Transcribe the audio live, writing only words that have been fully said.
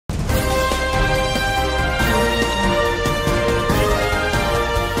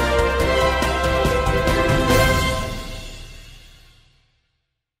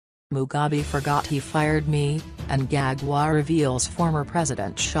Mugabe forgot he fired me, Mnangagwa reveals former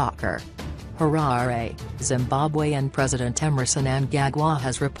president shocker. Harare, Zimbabwean President Emmerson Mnangagwa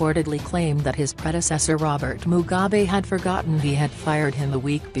has reportedly claimed that his predecessor Robert Mugabe had forgotten he had fired him a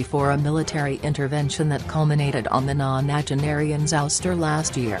week before a military intervention that culminated on the nonagenarian's ouster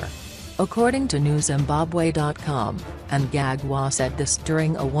last year. According to newzimbabwe.com, Mnangagwa said this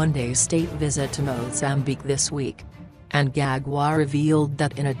during a one-day state visit to Mozambique this week. Mnangagwa revealed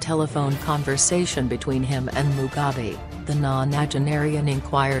that in a telephone conversation between him and Mugabe, the nonagenarian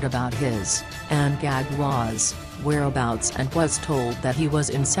inquired about his, Mnangagwa's, whereabouts and was told that he was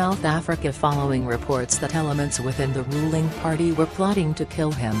in South Africa following reports that elements within the ruling party were plotting to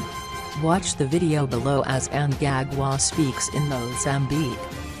kill him. Watch the video below as Mnangagwa speaks in Mozambique.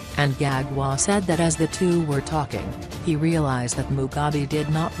 Mnangagwa said that as the two were talking, he realized that Mugabe did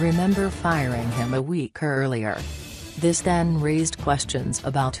not remember firing him a week earlier. This then raised questions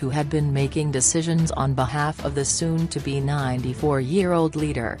about who had been making decisions on behalf of the soon-to-be 94-year-old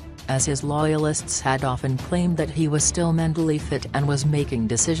leader, as his loyalists had often claimed that he was still mentally fit and was making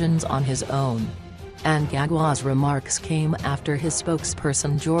decisions on his own. Mnangagwa's remarks came after his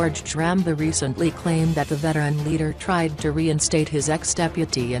spokesperson George Dramba recently claimed that the veteran leader tried to reinstate his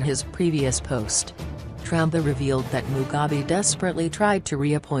ex-deputy in his previous post. Dramba revealed that Mugabe desperately tried to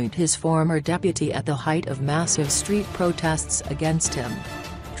reappoint his former deputy at the height of massive street protests against him.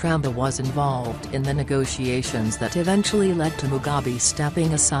 Dramba was involved in the negotiations that eventually led to Mugabe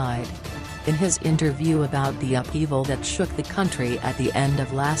stepping aside. In his interview about the upheaval that shook the country at the end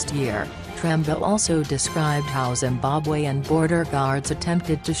of last year, Dramba also described how Zimbabwean border guards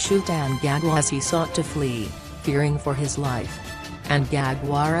attempted to shoot Mnangagwa as he sought to flee, fearing for his life.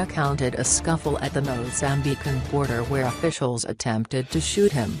 Mnangagwa recounted a scuffle at the Mozambican border where officials attempted to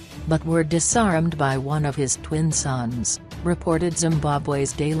shoot him, but were disarmed by one of his twin sons, reported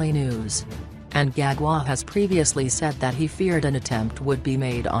Zimbabwe's Daily News. Mnangagwa has previously said that he feared an attempt would be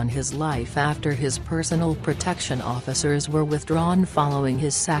made on his life after his personal protection officers were withdrawn following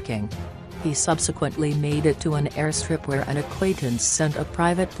his sacking. He subsequently made it to an airstrip where an acquaintance sent a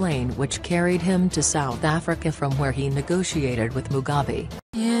private plane which carried him to South Africa from where he negotiated with Mugabe.